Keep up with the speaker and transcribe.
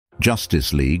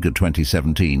Justice League of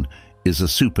 2017 is a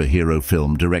superhero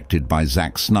film directed by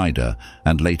Zack Snyder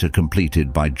and later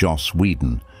completed by Joss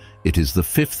Whedon. It is the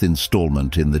fifth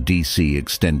installment in the DC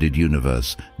Extended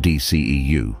Universe,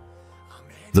 DCEU.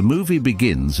 The movie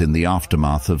begins in the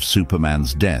aftermath of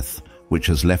Superman's death, which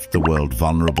has left the world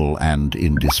vulnerable and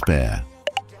in despair.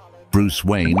 Bruce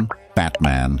Wayne,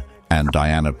 Batman, and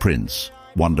Diana Prince,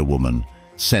 Wonder Woman,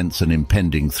 sense an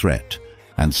impending threat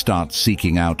and start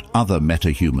seeking out other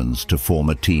metahumans to form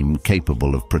a team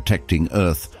capable of protecting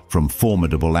Earth from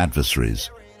formidable adversaries.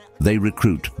 They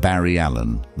recruit Barry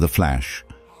Allen, the Flash,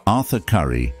 Arthur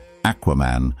Curry,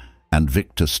 Aquaman, and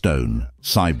Victor Stone,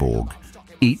 Cyborg,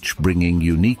 each bringing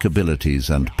unique abilities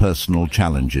and personal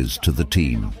challenges to the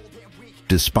team.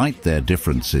 Despite their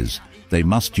differences, they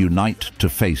must unite to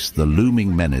face the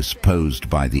looming menace posed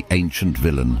by the ancient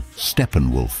villain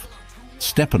Steppenwolf.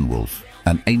 Steppenwolf,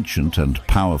 an ancient and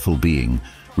powerful being,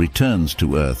 returns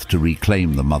to Earth to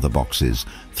reclaim the Mother Boxes,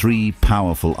 three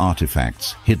powerful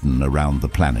artifacts hidden around the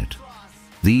planet.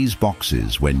 These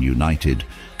boxes, when united,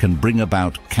 can bring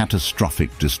about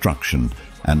catastrophic destruction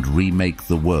and remake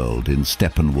the world in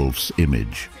Steppenwolf's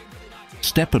image.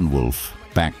 Steppenwolf,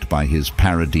 backed by his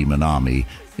parademon army,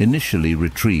 initially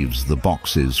retrieves the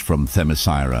boxes from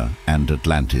Themyscira and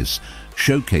Atlantis,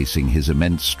 showcasing his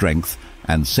immense strength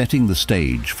and setting the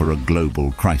stage for a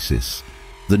global crisis.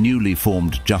 The newly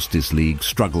formed Justice League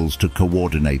struggles to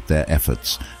coordinate their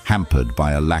efforts, hampered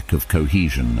by a lack of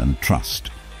cohesion and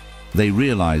trust. They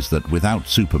realize that without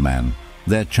Superman,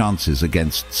 their chances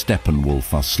against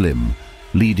Steppenwolf are slim,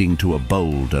 leading to a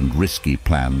bold and risky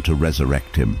plan to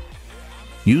resurrect him.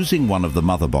 Using one of the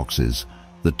Mother Boxes,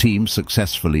 the team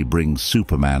successfully brings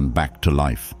Superman back to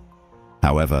life.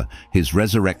 However, his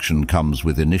resurrection comes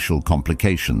with initial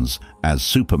complications as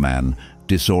Superman,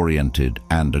 disoriented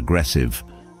and aggressive,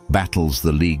 battles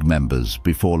the League members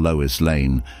before Lois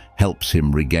Lane helps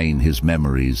him regain his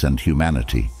memories and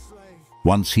humanity.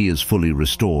 Once he is fully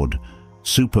restored,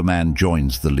 Superman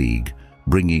joins the League,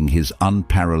 bringing his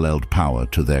unparalleled power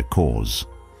to their cause.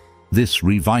 This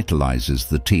revitalizes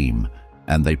the team,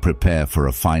 and they prepare for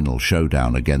a final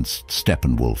showdown against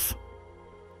Steppenwolf.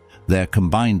 Their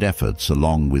combined efforts,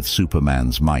 along with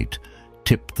Superman's might,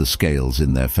 tip the scales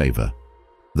in their favor.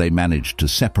 They manage to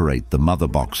separate the Mother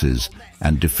Boxes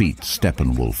and defeat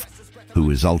Steppenwolf,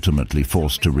 who is ultimately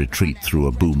forced to retreat through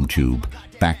a boom tube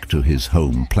back to his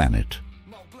home planet.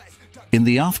 In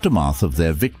the aftermath of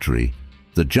their victory,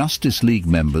 the Justice League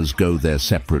members go their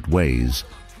separate ways,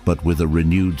 but with a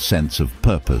renewed sense of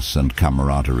purpose and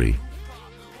camaraderie.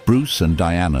 Bruce and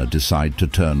Diana decide to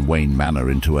turn Wayne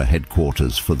Manor into a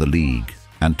headquarters for the League,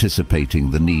 anticipating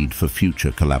the need for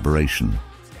future collaboration.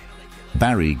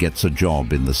 Barry gets a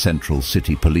job in the Central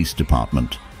City Police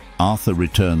Department. Arthur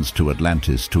returns to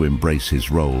Atlantis to embrace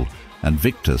his role, and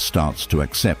Victor starts to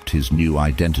accept his new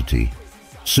identity.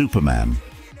 Superman,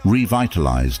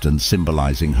 revitalized and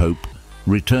symbolizing hope,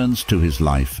 returns to his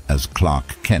life as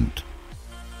Clark Kent.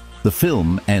 The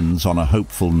film ends on a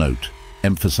hopeful note,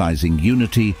 emphasizing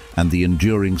unity and the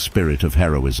enduring spirit of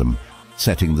heroism,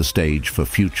 setting the stage for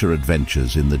future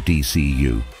adventures in the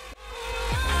DCU.